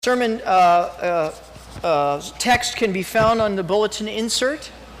Sermon text can be found on the bulletin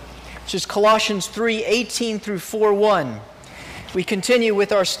insert, which is Colossians 3:18 through 4:1. We continue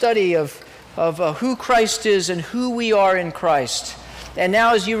with our study of who Christ is and who we are in Christ. And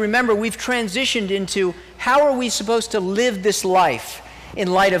now, as you remember, we've transitioned into how are we supposed to live this life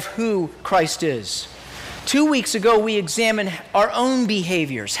in light of who Christ is. 2 weeks ago, we examined our own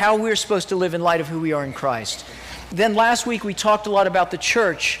behaviors, how we're supposed to live in light of who we are in Christ. Then last week, we talked a lot about the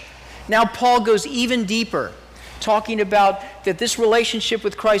church. Now Paul goes even deeper, talking about that this relationship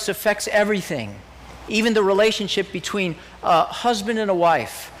with Christ affects everything, even the relationship between a husband and a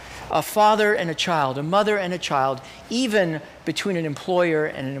wife, a father and a child, a mother and a child, even between an employer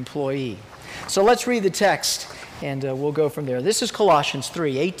and an employee. So let's read the text, and we'll go from there. This is Colossians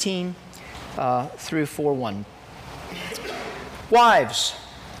 3:18 through 4:1. Wives,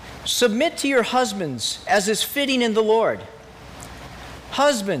 submit to your husbands as is fitting in the Lord.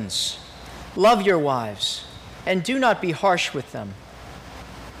 Husbands, love your wives, and do not be harsh with them.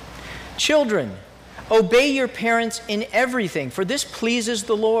 Children, obey your parents in everything, for this pleases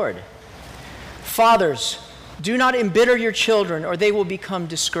the Lord. Fathers, do not embitter your children, or they will become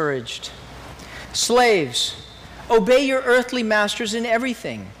discouraged. Slaves, obey your earthly masters in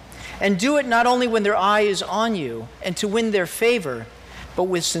everything, and do it not only when their eye is on you and to win their favor, but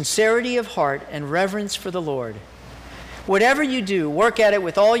with sincerity of heart and reverence for the Lord. Whatever you do, work at it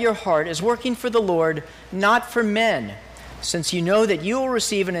with all your heart as working for the Lord, not for men, since you know that you will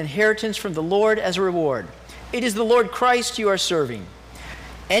receive an inheritance from the Lord as a reward. It is the Lord Christ you are serving.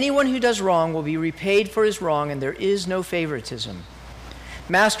 Anyone who does wrong will be repaid for his wrong, and there is no favoritism.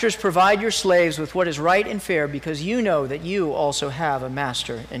 Masters, provide your slaves with what is right and fair, because you know that you also have a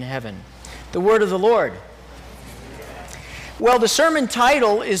master in heaven. The word of the Lord. Well, the sermon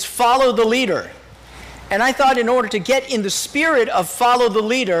title is Follow the Leader. And I thought in order to get in the spirit of Follow the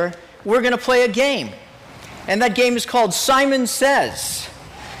Leader, we're going to play a game. And that game is called Simon Says.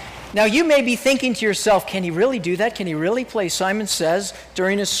 Now, you may be thinking to yourself, can he really do that? Can he really play Simon Says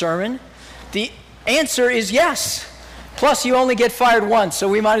during his sermon? The answer is yes. Plus, you only get fired once, so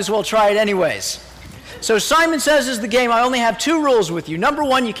we might as well try it anyways. So Simon Says is the game. I only have two rules with you. Number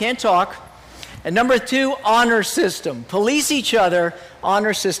one, you can't talk. And number two, honor system. Police each other,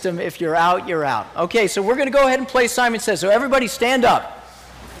 honor system. If you're out, you're out. Okay, so we're going to go ahead and play Simon Says. So everybody stand up.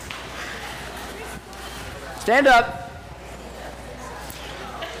 Stand up.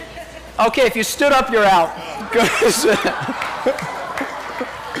 Okay, if you stood up, you're out.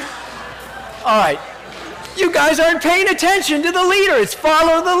 All right. You guys aren't paying attention to the leader. It's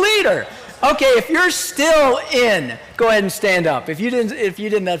follow the leader. Okay, if you're still in, go ahead and stand up. If you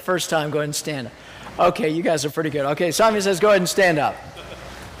didn't that first time, go ahead and stand up. Okay, you guys are pretty good. Okay, Simon Says, go ahead and stand up.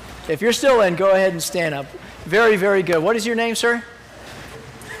 If you're still in, go ahead and stand up. Very, very good. What is your name, sir?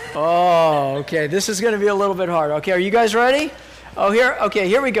 Oh, okay. This is going to be a little bit hard. Okay, are you guys ready? Okay,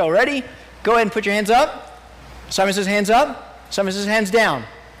 here we go. Ready? Go ahead and put your hands up. Simon Says, hands up. Simon Says, hands down.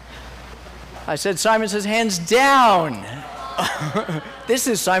 I said Simon Says, hands down. This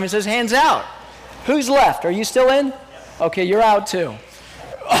is Simon Says, hands out. Who's left? Are you still in? Okay, you're out too.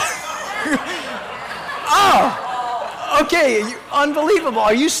 Oh, okay, unbelievable.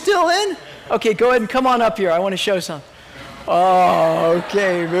 Are you still in? Okay, go ahead and come on up here. I want to show something. Oh,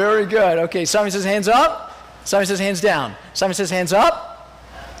 okay, very good. Okay, Simon Says, hands up. Simon Says, hands down. Simon Says, hands up.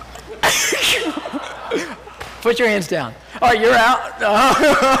 Put your hands down. All right, you're out.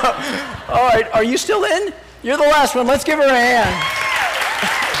 All right, are you still in? You're the last one. Let's give her a hand.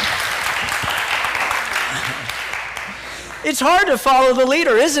 It's hard to follow the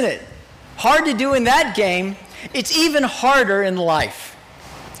leader, isn't it? Hard to do in that game. It's even harder in life.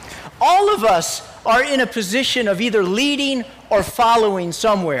 All of us are in a position of either leading or following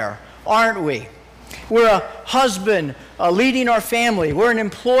somewhere, aren't we? We're a husband leading our family. We're an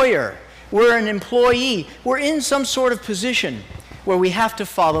employer. We're an employee. We're in some sort of position where we have to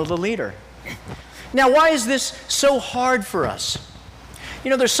follow the leader. Now, why is this so hard for us? You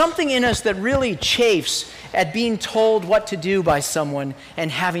know, there's something in us that really chafes at being told what to do by someone and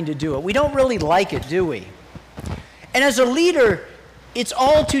having to do it. We don't really like it, do we? And as a leader, it's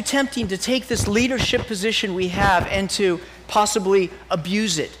all too tempting to take this leadership position we have and to possibly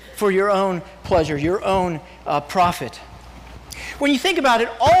abuse it for your own pleasure, your own profit. When you think about it,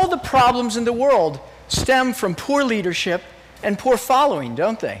 all the problems in the world stem from poor leadership and poor following,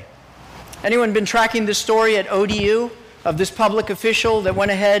 don't they? Anyone been tracking this story at ODU of this public official that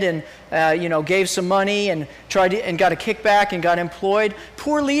went ahead and gave some money and and got a kickback and got employed?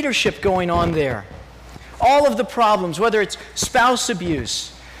 Poor leadership going on there. All of the problems, whether it's spouse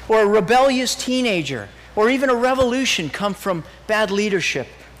abuse or a rebellious teenager or even a revolution, come from bad leadership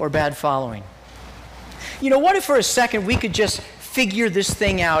or bad following. What if for a second we could just figure this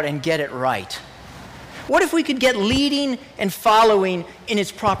thing out and get it right? What if we could get leading and following in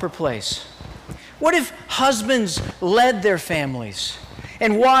its proper place? What if husbands led their families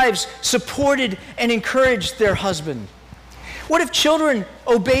and wives supported and encouraged their husband? What if children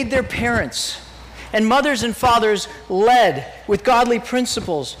obeyed their parents and mothers and fathers led with godly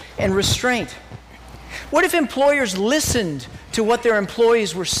principles and restraint? What if employers listened to what their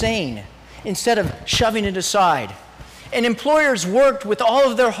employees were saying instead of shoving it aside? And employers worked with all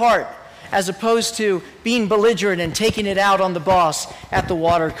of their heart as opposed to being belligerent and taking it out on the boss at the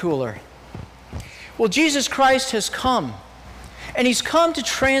water cooler. Well, Jesus Christ has come, and he's come to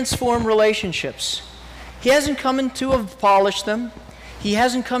transform relationships. He hasn't come to abolish them. He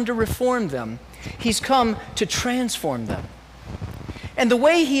hasn't come to reform them. He's come to transform them. And the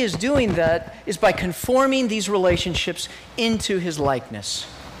way he is doing that is by conforming these relationships into his likeness.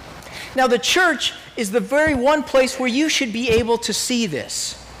 Now, the church is the very one place where you should be able to see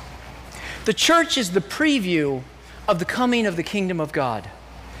this. The church is the preview of the coming of the kingdom of God,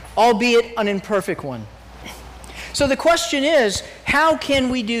 albeit an imperfect one. So the question is, how can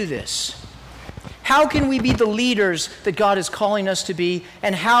we do this? How can we be the leaders that God is calling us to be,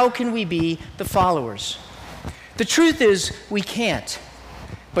 and how can we be the followers? The truth is, we can't,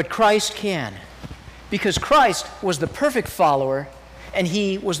 but Christ can, because Christ was the perfect follower, and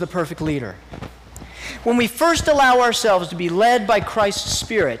he was the perfect leader. When we first allow ourselves to be led by Christ's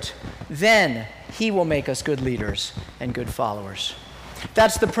Spirit, then he will make us good leaders and good followers.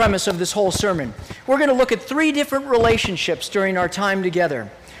 That's the premise of this whole sermon. We're going to look at 3 different relationships during our time together.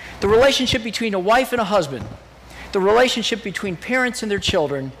 The relationship between a wife and a husband, the relationship between parents and their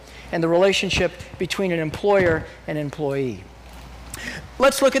children, and the relationship between an employer and employee.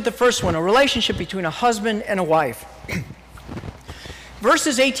 Let's look at the first one, a relationship between a husband and a wife.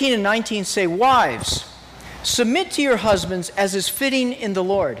 Verses 18 and 19 say, "Wives, submit to your husbands as is fitting in the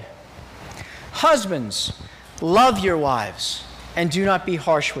Lord. Husbands, love your wives and do not be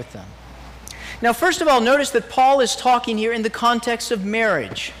harsh with them." Now, first of all, notice that Paul is talking here in the context of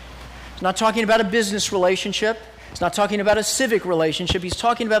marriage. He's not talking about a business relationship. He's not talking about a civic relationship. He's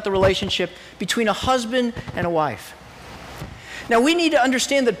talking about the relationship between a husband and a wife. Now, we need to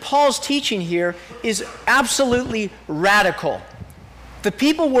understand that Paul's teaching here is absolutely radical. The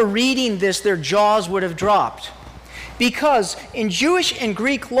people were reading this, their jaws would have dropped. Because in Jewish and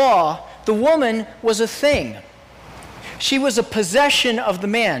Greek law, the woman was a thing. She was a possession of the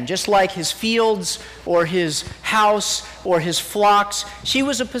man, just like his fields or his house or his flocks. She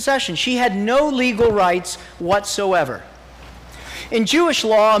was a possession. She had no legal rights whatsoever. In Jewish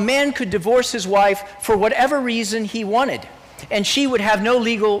law, a man could divorce his wife for whatever reason he wanted, and she would have no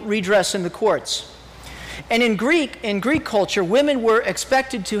legal redress in the courts. And in Greek culture, women were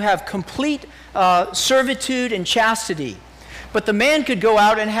expected to have complete servitude and chastity. But the man could go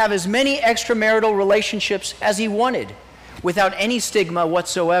out and have as many extramarital relationships as he wanted without any stigma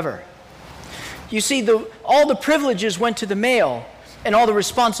whatsoever. You see, all the privileges went to the male and all the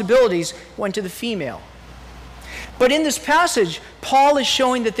responsibilities went to the female. But in this passage, Paul is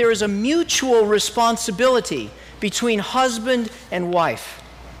showing that there is a mutual responsibility between husband and wife.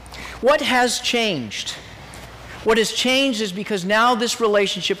 What has changed? What has changed is because now this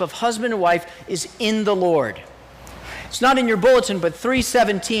relationship of husband and wife is in the Lord. It's not in your bulletin, but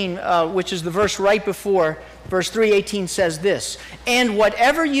 3:17, which is the verse right before, verse 3:18 says this, "And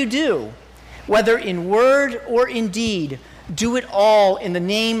whatever you do, whether in word or in deed, do it all in the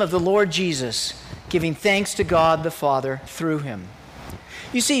name of the Lord Jesus, giving thanks to God the Father through him."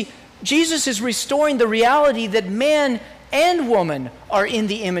 You see, Jesus is restoring the reality that man and woman are in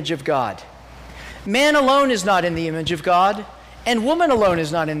the image of God. Man alone is not in the image of God, and woman alone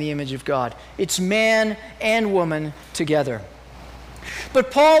is not in the image of God. It's man and woman together.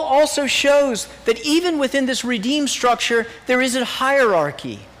 But Paul also shows that even within this redeemed structure, there is a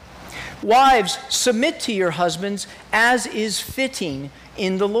hierarchy. Wives, submit to your husbands as is fitting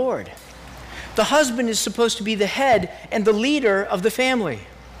in the Lord. The husband is supposed to be the head and the leader of the family.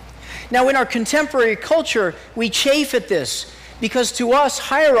 Now, in our contemporary culture, we chafe at this because to us,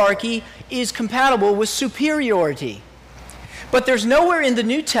 hierarchy is compatible with superiority. But there's nowhere in the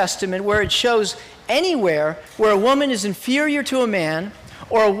New Testament where it shows anywhere where a woman is inferior to a man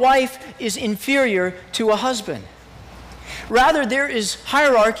or a wife is inferior to a husband. Rather, there is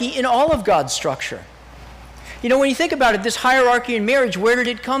hierarchy in all of God's structure. You know, when you think about it, this hierarchy in marriage, where did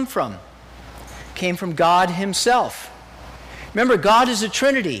it come from? It came from God himself. Remember, God is a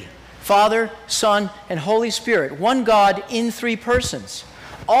Trinity, Father, Son, and Holy Spirit, one God in 3 persons,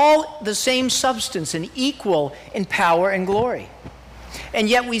 all the same substance and equal in power and glory. And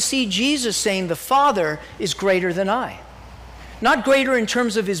yet we see Jesus saying the Father is greater than I. Not greater in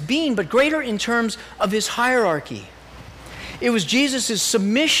terms of his being, but greater in terms of his hierarchy. It was Jesus'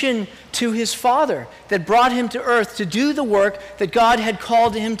 submission to his Father that brought him to earth to do the work that God had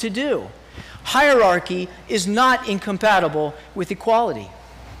called him to do. Hierarchy is not incompatible with equality.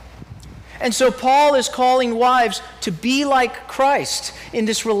 And so Paul is calling wives to be like Christ in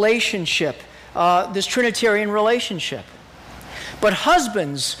this relationship, this Trinitarian relationship. But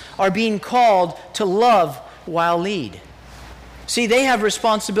husbands are being called to love while lead. See, they have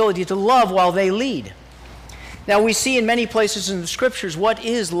responsibility to love while they lead. Now, we see in many places in the Scriptures what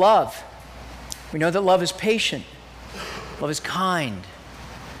is love. We know that love is patient, love is kind,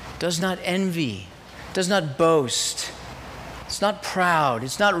 does not envy, does not boast, it's not proud,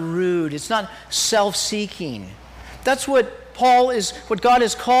 it's not rude, it's not self-seeking. That's what God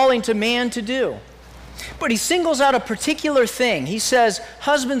is calling to man to do. But he singles out a particular thing. He says,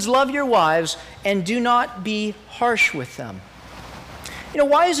 husbands, love your wives and do not be harsh with them. You know,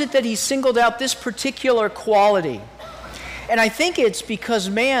 why is it that he singled out this particular quality? And I think it's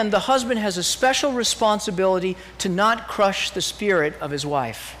because, the husband has a special responsibility to not crush the spirit of his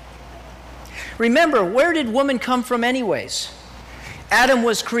wife. Remember, where did woman come from anyways? Adam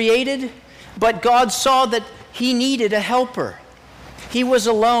was created, but God saw that he needed a helper. He was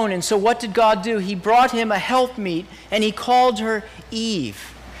alone, and so what did God do? He brought him a helpmeet, and he called her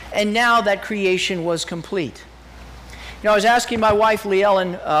Eve. And now that creation was complete. You know, I was asking my wife,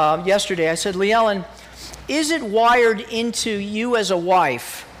 Lee-Ellen, yesterday, I said, Lee-Ellen, is it wired into you as a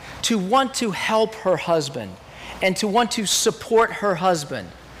wife to want to help her husband and to want to support her husband?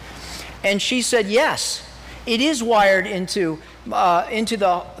 And she said, yes, it is wired into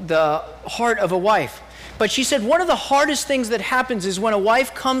the heart of a wife. But she said one of the hardest things that happens is when a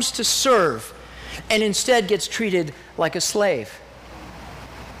wife comes to serve and instead gets treated like a slave.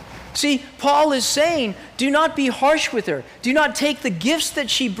 See, Paul is saying, do not be harsh with her. Do not take the gifts that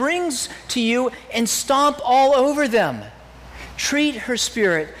she brings to you and stomp all over them. Treat her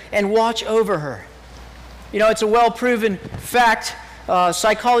spirit and watch over her. You know, it's a well-proven fact.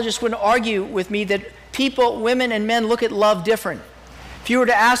 Psychologists wouldn't argue with me that people, women and men, look at love different. If you were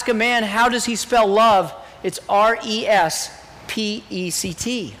to ask a man, how does he spell love? It's R-E-S-P-E-C-T.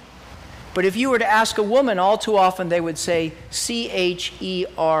 But if you were to ask a woman, all too often they would say C-H-E-R-I-S-H,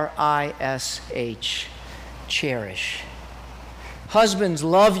 cherish. Husbands,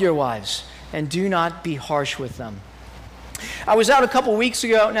 love your wives and do not be harsh with them. I was out a couple weeks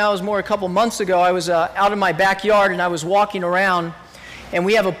ago, now it was more a couple months ago, I was out in my backyard and I was walking around, and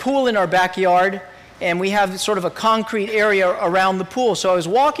we have a pool in our backyard, and we have sort of a concrete area around the pool. So I was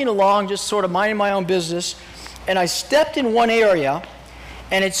walking along, just sort of minding my own business, and I stepped in one area,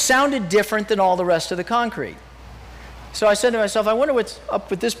 and it sounded different than all the rest of the concrete. So I said to myself, I wonder what's up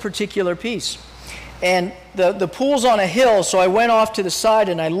with this particular piece. And the pool's on a hill, so I went off to the side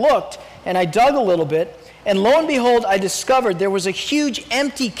and I looked, and I dug a little bit, and lo and behold, I discovered there was a huge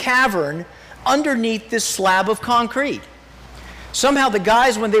empty cavern underneath this slab of concrete. Somehow the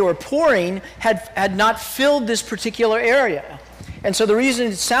guys, when they were pouring, had not filled this particular area. And so the reason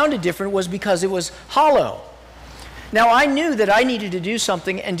it sounded different was because it was hollow. Now, I knew that I needed to do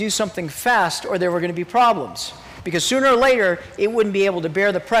something and do something fast, or there were going to be problems. Because sooner or later, it wouldn't be able to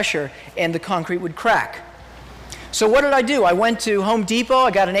bear the pressure and the concrete would crack. So what did I do? I went to Home Depot,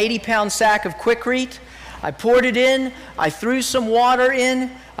 I got an 80-pound sack of Quikrete, I poured it in, I threw some water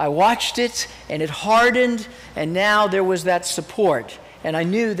in, I watched it, and it hardened, and now there was that support. And I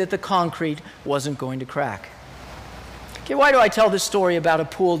knew that the concrete wasn't going to crack. Okay, why do I tell this story about a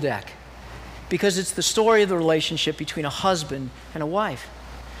pool deck? Because it's the story of the relationship between a husband and a wife.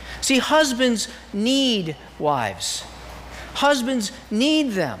 See, husbands need wives. Husbands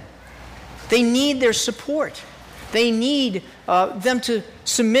need them. They need their support. They need them to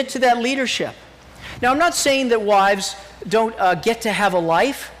submit to that leadership. Now, I'm not saying that wives don't get to have a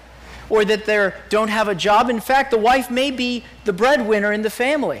life or that they don't have a job. In fact, the wife may be the breadwinner in the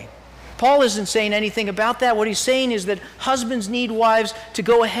family. Paul isn't saying anything about that. What he's saying is that husbands need wives to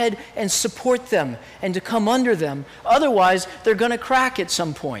go ahead and support them and to come under them. Otherwise, they're going to crack at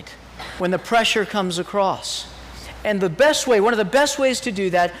some point when the pressure comes across. And the best way, one of the best ways to do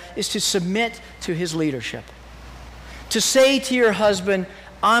that is to submit to his leadership. To say to your husband,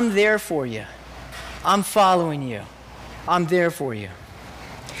 I'm there for you. I'm following you. I'm there for you.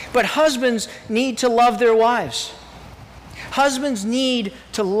 But husbands need to love their wives. Husbands need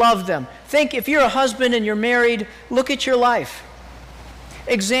to love them. Think, if you're a husband and you're married, look at your life.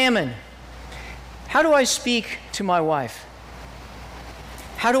 Examine. How do I speak to my wife?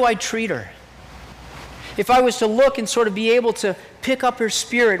 How do I treat her? If I was to look and sort of be able to pick up her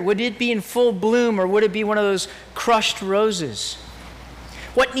spirit? Would it be in full bloom, or would it be one of those crushed roses?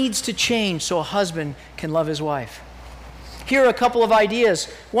 What needs to change so a husband can love his wife? Here are a couple of ideas.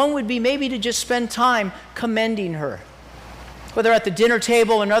 One would be maybe to just spend time commending her, whether at the dinner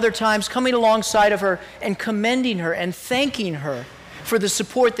table and other times, coming alongside of her and commending her and thanking her for the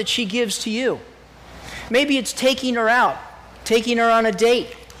support that she gives to you. Maybe it's taking her out, taking her on a date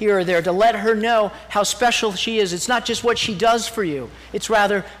here or there to let her know how special she is. It's not just what she does for you, it's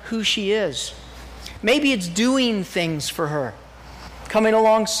rather who she is. Maybe it's doing things for her, coming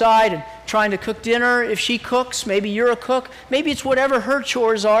alongside and trying to cook dinner if she cooks. Maybe you're a cook. Maybe it's whatever her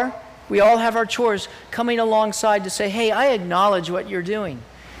chores are. We all have our chores. Coming alongside to say, hey, I acknowledge what you're doing,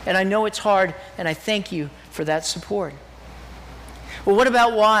 and I know it's hard, and I thank you for that support. Well, what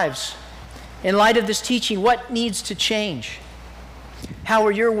about wives? In light of this teaching, what needs to change? How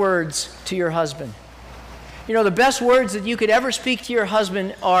are your words to your husband? You know, the best words that you could ever speak to your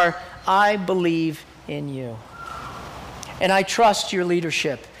husband are, I believe in you, and I trust your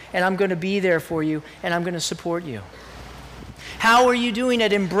leadership, and I'm going to be there for you, and I'm going to support you. How are you doing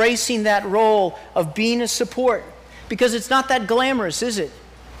at embracing that role of being a support? Because it's not that glamorous, is it?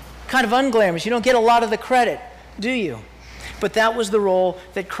 Kind of unglamorous. You don't get a lot of the credit, do you? But that was the role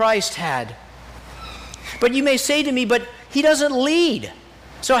that Christ had. But you may say to me, but he doesn't lead.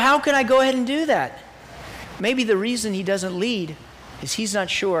 So how can I go ahead and do that? Maybe the reason he doesn't lead is he's not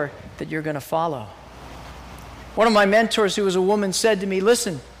sure that you're going to follow. One of my mentors, who was a woman, said to me,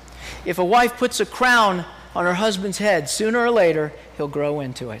 listen, if a wife puts a crown on her husband's head, sooner or later, he'll grow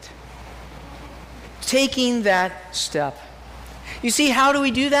into it. Taking that step. You see, how do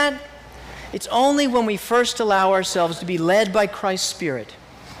we do that? It's only when we first allow ourselves to be led by Christ's Spirit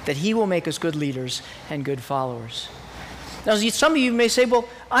that he will make us good leaders and good followers. Now, some of you may say, well,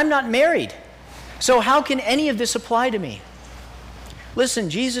 I'm not married, so how can any of this apply to me? Listen,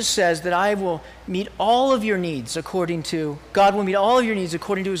 Jesus says that I will meet all of your needs God will meet all of your needs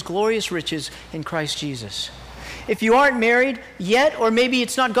according to his glorious riches in Christ Jesus. If you aren't married yet, or maybe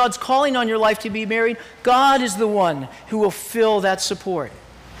it's not God's calling on your life to be married, God is the one who will fill that support.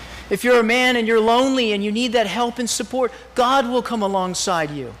 If you're a man and you're lonely and you need that help and support, God will come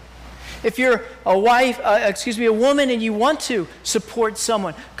alongside you. If you're a woman and you want to support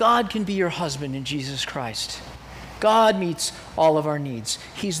someone, God can be your husband in Jesus Christ. God meets all of our needs.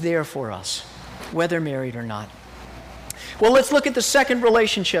 He's there for us, whether married or not. Well, let's look at the second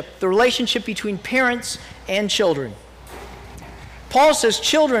relationship, the relationship between parents and children. Paul says,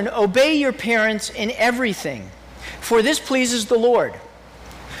 children, obey your parents in everything, for this pleases the Lord.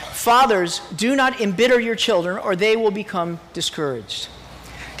 Fathers, do not embitter your children, or they will become discouraged.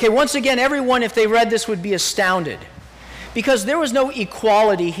 Okay, once again, everyone, if they read this, would be astounded, because there was no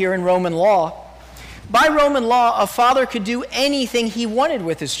equality here in Roman law. By Roman law, a father could do anything he wanted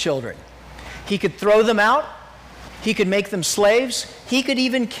with his children. He could throw them out. He could make them slaves. He could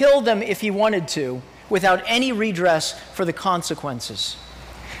even kill them if he wanted to, without any redress for the consequences.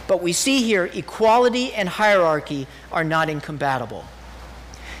 But we see here, equality and hierarchy are not incompatible.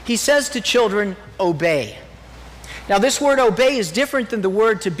 He says to children, obey. Now, this word obey is different than the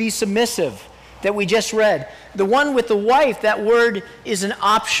word to be submissive that we just read. The one with the wife, that word is an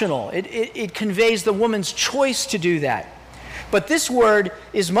optional. It conveys the woman's choice to do that. But this word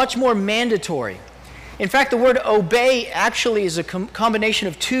is much more mandatory. In fact, the word obey actually is a combination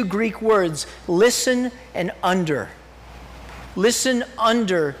of two Greek words, listen and under. Listen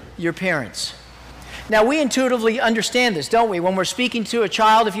under your parents. Now, we intuitively understand this, don't we? When we're speaking to a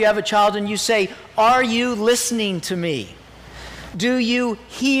child, if you have a child and you say, are you listening to me? Do you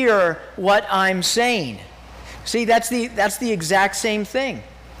hear what I'm saying? See, that's the exact same thing.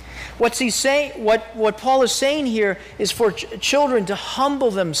 What's he saying? What Paul is saying here is for children to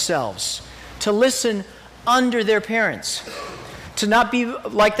humble themselves, to listen under their parents, to not be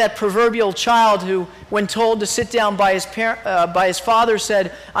like that proverbial child who, when told to sit down by his father,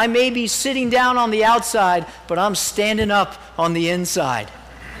 said, I may be sitting down on the outside, but I'm standing up on the inside.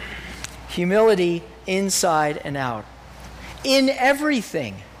 Humility inside and out. In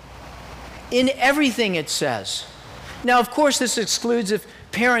everything, it says. Now, of course, this excludes if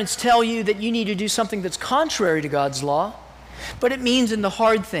parents tell you that you need to do something that's contrary to God's law, but it means in the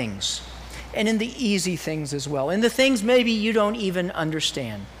hard things and in the easy things as well, in the things maybe you don't even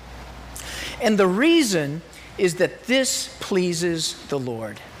understand. And the reason is that this pleases the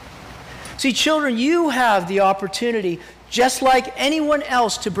Lord. See, children, you have the opportunity, just like anyone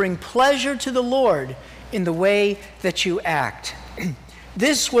else, to bring pleasure to the Lord in the way that you act.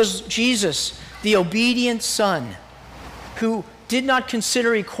 This was Jesus, the obedient Son, who did not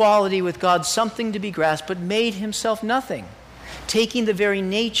consider equality with God something to be grasped, but made himself nothing. taking the very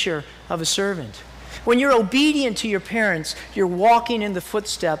nature of a servant. When you're obedient to your parents, you're walking in the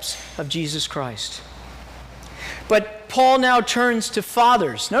footsteps of Jesus Christ. But Paul now turns to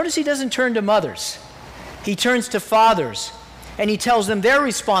fathers. Notice he doesn't turn to mothers. He turns to fathers, and he tells them their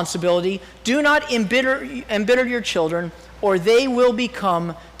responsibility. Do not embitter your children, or they will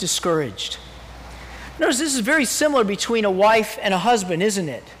become discouraged. Notice this is very similar between a wife and a husband, isn't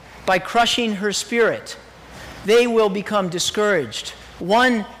it? By crushing her spirit, they will become discouraged.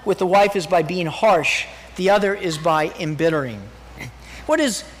 One with the wife is by being harsh. The other is by embittering. What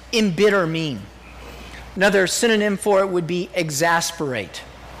does embitter mean? Another synonym for it would be exasperate.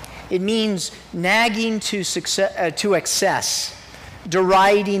 It means nagging to excess,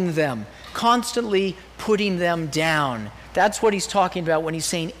 deriding them, constantly putting them down. That's what he's talking about when he's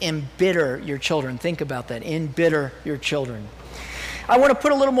saying embitter your children. Think about that, embitter your children. I want to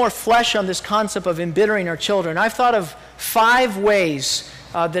put a little more flesh on this concept of embittering our children. I've thought of 5 ways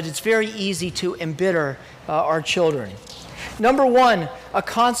that it's very easy to embitter our children. Number 1, a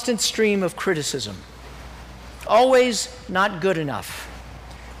constant stream of criticism. Always not good enough.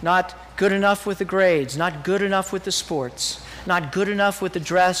 Not good enough with the grades, not good enough with the sports, not good enough with the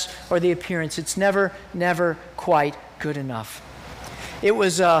dress or the appearance. It's never quite good enough. It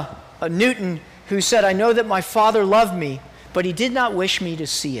was Newton who said, "I know that my Father loved me, but he did not wish me to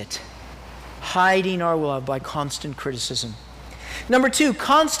see it." Hiding our love by constant criticism. Number 2,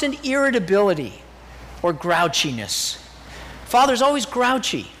 constant irritability or grouchiness. Father's always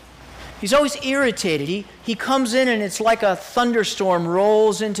grouchy. He's always irritated. He comes in and it's like a thunderstorm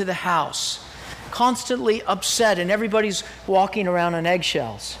rolls into the house. Constantly upset, and everybody's walking around on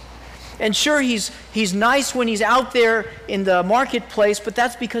eggshells. And sure, he's nice when he's out there in the marketplace, but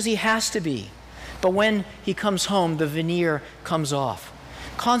that's because he has to be. But when he comes home, the veneer comes off.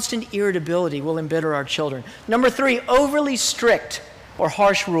 Constant irritability will embitter our children. Number 3, overly strict or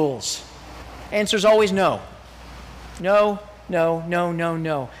harsh rules. Answer is always no. No.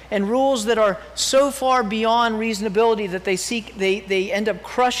 And rules that are so far beyond reasonability that they end up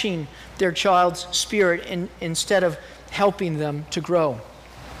crushing their child's spirit instead of helping them to grow.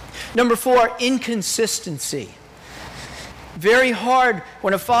 Number 4, inconsistency. Very hard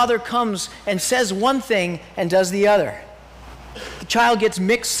when a father comes and says one thing and does the other. The child gets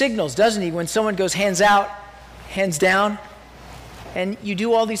mixed signals, doesn't he? When someone goes hands out, hands down, and you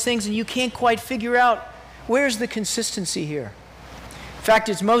do all these things and you can't quite figure out where's the consistency here. In fact,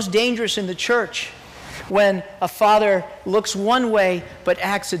 it's most dangerous in the church when a father looks one way but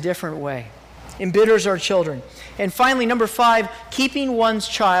acts a different way. Embitters our children. And finally, number 5, keeping one's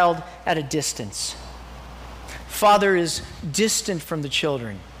child at a distance. Father is distant from the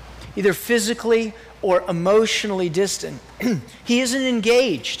children, either physically or emotionally distant. He isn't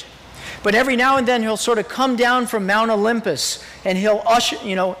engaged. But every now and then he'll sort of come down from Mount Olympus and he'll usher,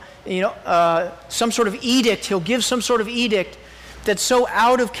 some sort of edict. He'll give some sort of edict that's so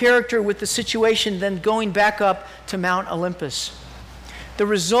out of character with the situation, then going back up to Mount Olympus. The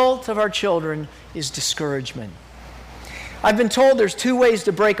result of our children is discouragement. I've been told there's 2 ways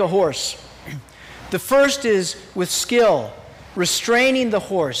to break a horse. The first is with skill, restraining the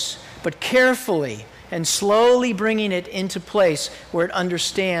horse, but carefully and slowly bringing it into place where it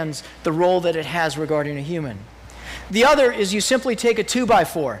understands the role that it has regarding a human. The other is you simply take a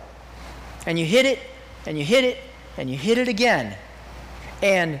 2x4 and you hit it, and you hit it, and you hit it again.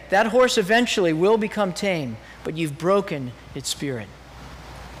 And that horse eventually will become tame, but you've broken its spirit.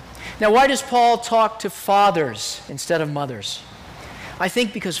 Now, why does Paul talk to fathers instead of mothers? I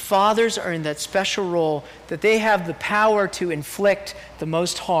think because fathers are in that special role that they have the power to inflict the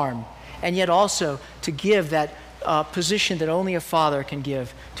most harm, and yet also to give that position that only a father can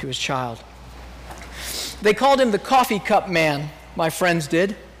give to his child. They called him the coffee cup man, my friends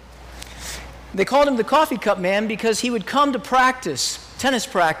did. They called him the coffee cup man because he would come to practice, tennis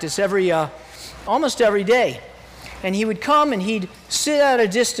practice, almost every day. And he would come and he'd sit at a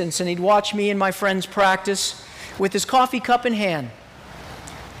distance and he'd watch me and my friends practice with his coffee cup in hand.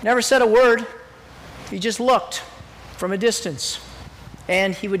 Never said a word. He just looked from a distance.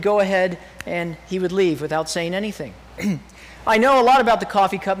 And he would go ahead and he would leave without saying anything. I know a lot about the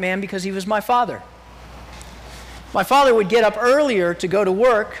coffee cup man because he was my father. My father would get up earlier to go to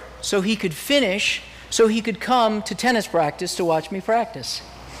work so he could finish, so he could come to tennis practice to watch me practice.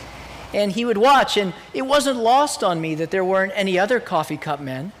 And he would watch, and it wasn't lost on me that there weren't any other coffee cup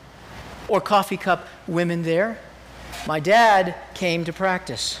men or coffee cup women there. My dad came to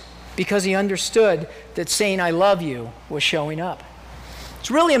practice because he understood that saying "I love you" was showing up.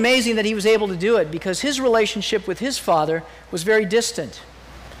 It's really amazing that he was able to do it because his relationship with his father was very distant.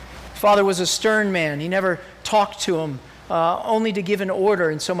 Father was a stern man. He never talked to him only to give an order.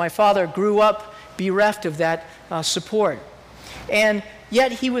 And so my father grew up bereft of that support. And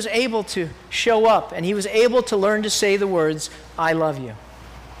yet he was able to show up, and he was able to learn to say the words, "I love you."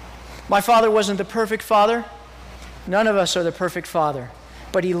 My father wasn't the perfect father. None of us are the perfect father.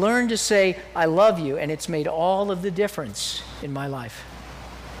 But he learned to say, "I love you," and it's made all of the difference in my life.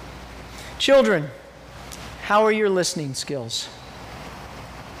 Children, how are your listening skills?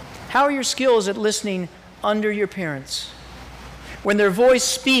 How are your skills at listening under your parents? When their voice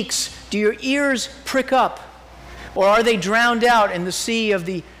speaks, do your ears prick up? Or are they drowned out in the sea of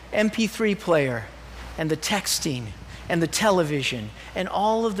the MP3 player and the texting and the television and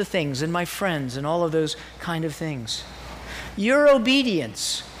all of the things and my friends and all of those kind of things? Your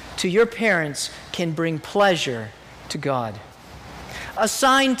obedience to your parents can bring pleasure to God.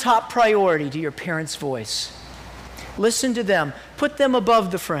 Assign top priority to your parents' voice. Listen to them. Put them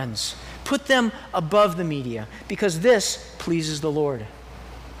above the friends. Put them above the media, because this pleases the Lord.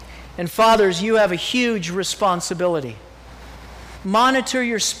 And fathers, you have a huge responsibility. Monitor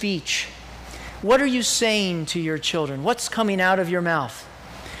your speech. What are you saying to your children? What's coming out of your mouth?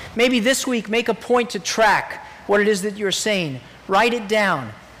 Maybe this week make a point to track what it is that you're saying. Write it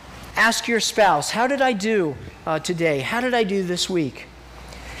down. Ask your spouse, how did I do today? How did I do this week?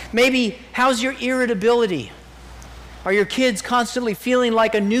 Maybe, how's your irritability? Are your kids constantly feeling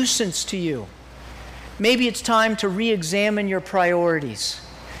like a nuisance to you? Maybe it's time to re-examine your priorities.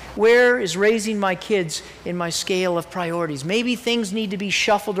 Where is raising my kids in my scale of priorities? Maybe things need to be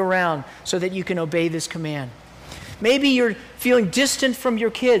shuffled around so that you can obey this command. Maybe you're feeling distant from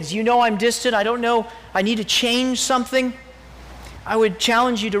your kids. You know I'm distant. I don't know. I need to change something. I would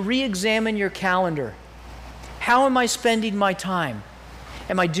challenge you to re-examine your calendar. How am I spending my time?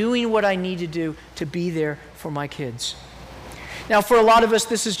 Am I doing what I need to do to be there for my kids? Now, for a lot of us,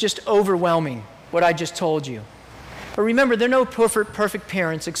 this is just overwhelming, what I just told you. But remember, there are no perfect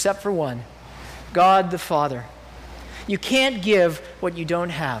parents except for one, God the Father. You can't give what you don't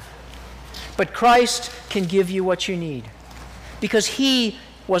have. But Christ can give you what you need, because he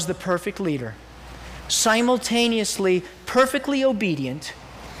was the perfect leader, simultaneously perfectly obedient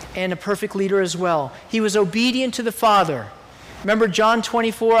and a perfect leader as well. He was obedient to the Father. Remember John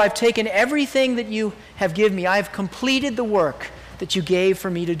 24, I've taken everything that you have given me. I have completed the work that you gave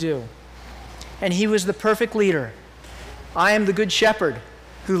for me to do. And he was the perfect leader. I am the good shepherd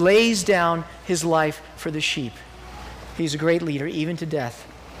who lays down his life for the sheep. He's a great leader, even to death.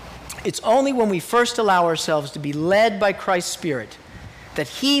 It's only when we first allow ourselves to be led by Christ's Spirit that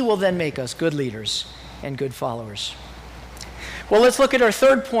he will then make us good leaders and good followers. Well, let's look at our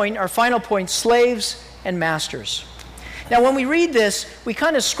third point, our final point, slaves and masters. Now, when we read this, we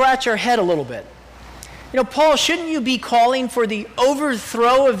kind of scratch our head a little bit. You know, Paul, shouldn't you be calling for the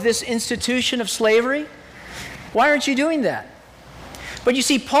overthrow of this institution of slavery? Why aren't you doing that? But you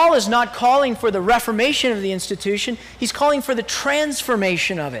see, Paul is not calling for the reformation of the institution. He's calling for the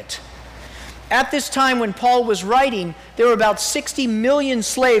transformation of it. At this time when Paul was writing, there were about 60 million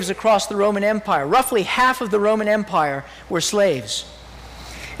slaves across the Roman Empire. Roughly half of the Roman Empire were slaves.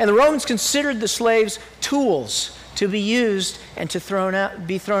 And the Romans considered the slaves tools to be used and to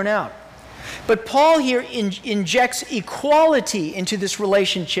be thrown out. But Paul here injects equality into this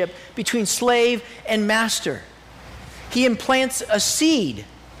relationship between slave and master. He implants a seed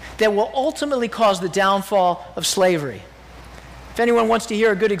that will ultimately cause the downfall of slavery. If anyone wants to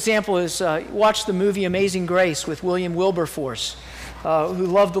hear a good example, is watch the movie Amazing Grace with William Wilberforce, who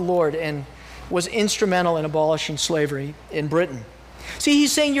loved the Lord and was instrumental in abolishing slavery in Britain. See,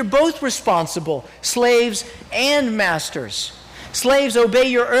 he's saying you're both responsible, slaves and masters. Slaves, obey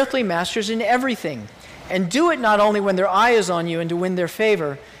your earthly masters in everything, and do it not only when their eye is on you and to win their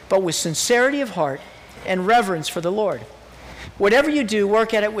favor, but with sincerity of heart and reverence for the Lord. Whatever you do,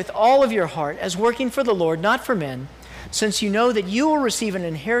 work at it with all of your heart, as working for the Lord, not for men, since you know that you will receive an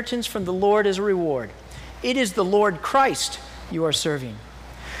inheritance from the Lord as a reward. It is the Lord Christ you are serving.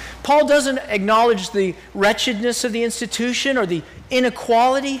 Paul doesn't acknowledge the wretchedness of the institution or the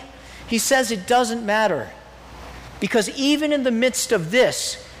inequality. He says it doesn't matter, because even in the midst of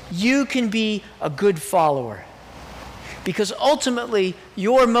this, you can be a good follower. Because ultimately,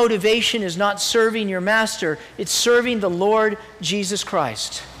 your motivation is not serving your master, it's serving the Lord Jesus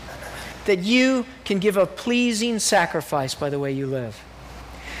Christ. That you can give a pleasing sacrifice by the way you live.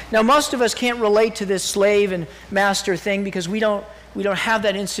 Now, most of us can't relate to this slave and master thing because we don't have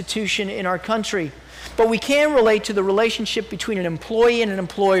that institution in our country. But we can relate to the relationship between an employee and an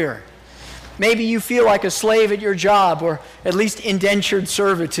employer. Maybe you feel like a slave at your job, or at least indentured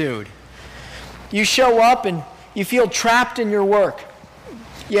servitude. You show up and you feel trapped in your work.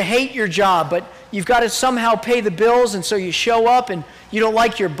 You hate your job, but you've got to somehow pay the bills, and so you show up and you don't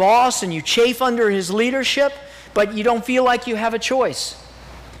like your boss and you chafe under his leadership, but you don't feel like you have a choice.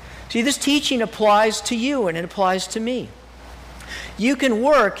 See, this teaching applies to you and it applies to me. You can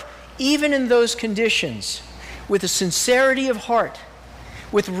work even in those conditions with a sincerity of heart,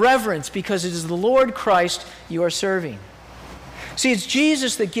 with reverence, because it is the Lord Christ you are serving. See, it's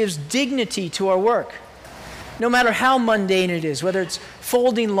Jesus that gives dignity to our work, no matter how mundane it is, whether it's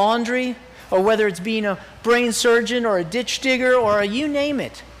folding laundry or whether it's being a brain surgeon or a ditch digger or you name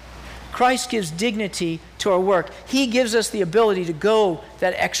it. Christ gives dignity to our work. He gives us the ability to go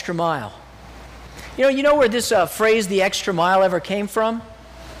that extra mile. You know where this phrase, the extra mile, ever came from?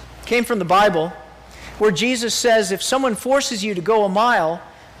 It came from the Bible, where Jesus says, if someone forces you to go a mile,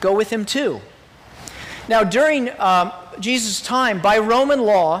 go with him too. Now, during Jesus' time, by Roman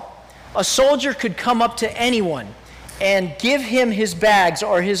law, a soldier could come up to anyone and give him his bags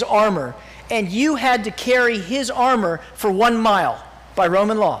or his armor, and you had to carry his armor for 1 mile by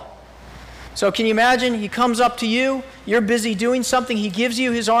Roman law. So can you imagine? He comes up to you, you're busy doing something, he gives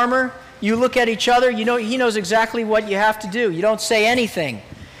you his armor, you look at each other, he knows exactly what you have to do. You don't say anything.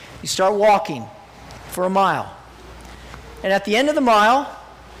 You start walking for 1 mile. And at the end of the mile,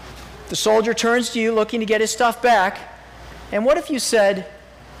 the soldier turns to you looking to get his stuff back, and what if you said,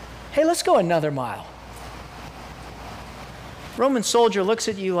 hey, let's go another mile? Roman soldier looks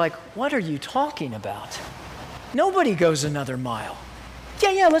at you like, what are you talking about? Nobody goes another mile.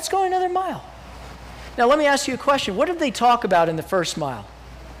 Yeah, let's go another mile. Now, let me ask you a question. What did they talk about in the first mile?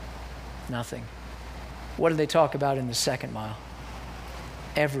 Nothing. What did they talk about in the second mile?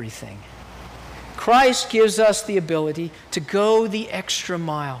 Everything. Christ gives us the ability to go the extra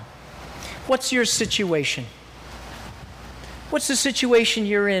mile. What's your situation? What's the situation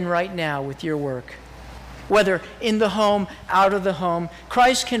you're in right now with your work? Whether in the home, out of the home,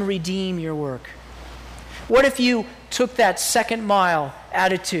 Christ can redeem your work. What if you took that second mile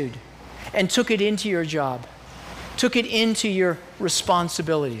attitude and took it into your job, took it into your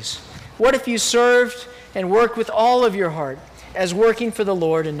responsibilities? What if you served and worked with all of your heart as working for the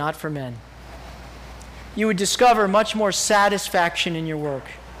Lord and not for men? You would discover much more satisfaction in your work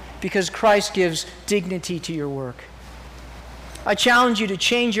because Christ gives dignity to your work. I challenge you to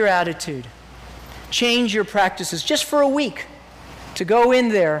change your attitude, change your practices just for a week, to go in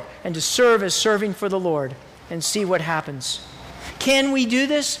there and to serve as serving for the Lord and see what happens. Can we do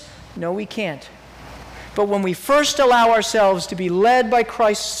this? No, we can't. But when we first allow ourselves to be led by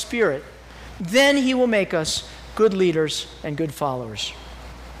Christ's Spirit, then He will make us good leaders and good followers.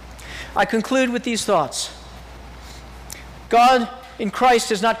 I conclude with these thoughts. God in Christ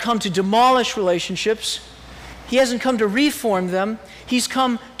has not come to demolish relationships. He hasn't come to reform them. He's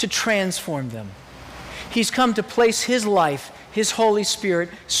come to transform them. He's come to place His life, His Holy Spirit,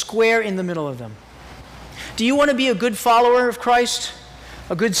 square in the middle of them. Do you want to be a good follower of Christ?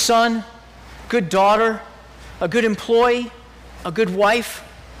 A good son? Good daughter? A good employee? A good wife?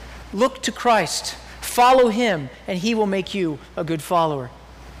 Look to Christ. Follow Him, and He will make you a good follower.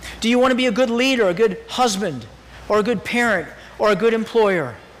 Do you want to be a good leader, a good husband, or a good parent, or a good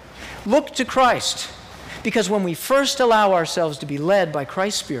employer? Look to Christ, because when we first allow ourselves to be led by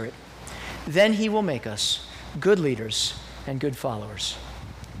Christ's Spirit, then He will make us good leaders and good followers.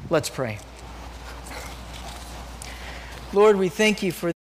 Let's pray. Lord, we thank You for